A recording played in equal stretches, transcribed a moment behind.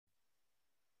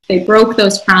They broke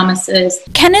those promises.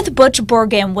 Kenneth Butch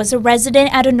Borgen was a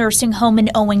resident at a nursing home in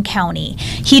Owen County.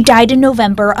 He died in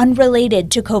November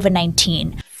unrelated to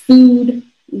COVID-19. Food,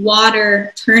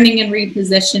 water, turning and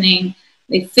repositioning.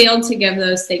 They failed to give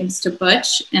those things to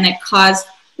Butch, and it caused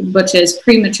Butch's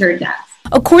premature death.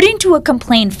 According to a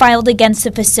complaint filed against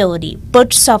the facility,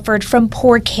 Butch suffered from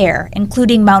poor care,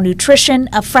 including malnutrition,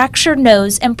 a fractured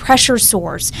nose, and pressure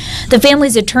sores. The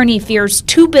family's attorney fears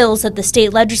 2 bills at the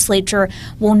state legislature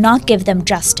will not give them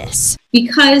justice.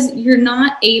 Because you're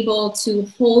not able to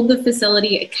hold the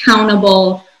facility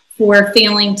accountable for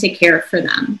failing to care for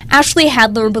them. Ashley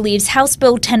Hadler believes House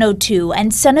Bill 1002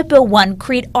 and Senate Bill 1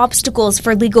 create obstacles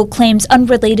for legal claims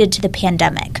unrelated to the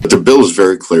pandemic. The bill is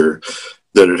very clear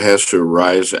that it has to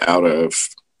arise out of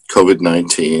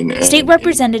COVID-19. State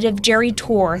Representative Jerry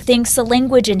Torr thinks the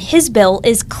language in his bill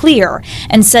is clear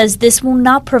and says this will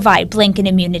not provide blanket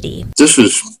immunity. This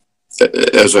is,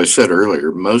 as I said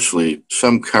earlier, mostly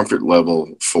some comfort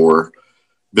level for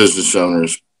business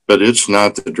owners, but it's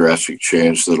not the drastic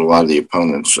change that a lot of the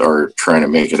opponents are trying to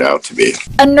make it out to be.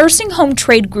 A nursing home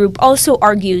trade group also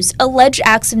argues alleged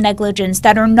acts of negligence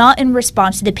that are not in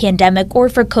response to the pandemic or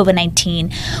for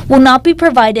COVID-19 will not be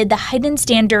provided the heightened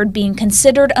standard being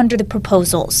considered under the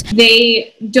proposals.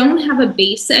 They don't have a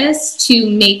basis to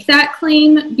make that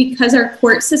claim because our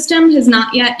court system has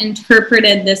not yet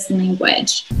interpreted this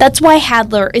language. That's why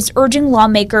Hadler is urging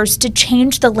lawmakers to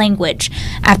change the language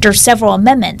after several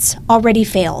amendments already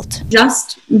failed.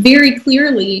 Just very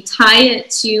clearly tie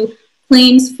it to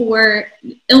claims for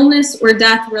illness or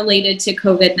death related to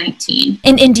COVID-19.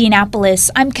 In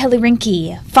Indianapolis, I'm Kelly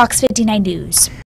Rinke, Fox 59 News.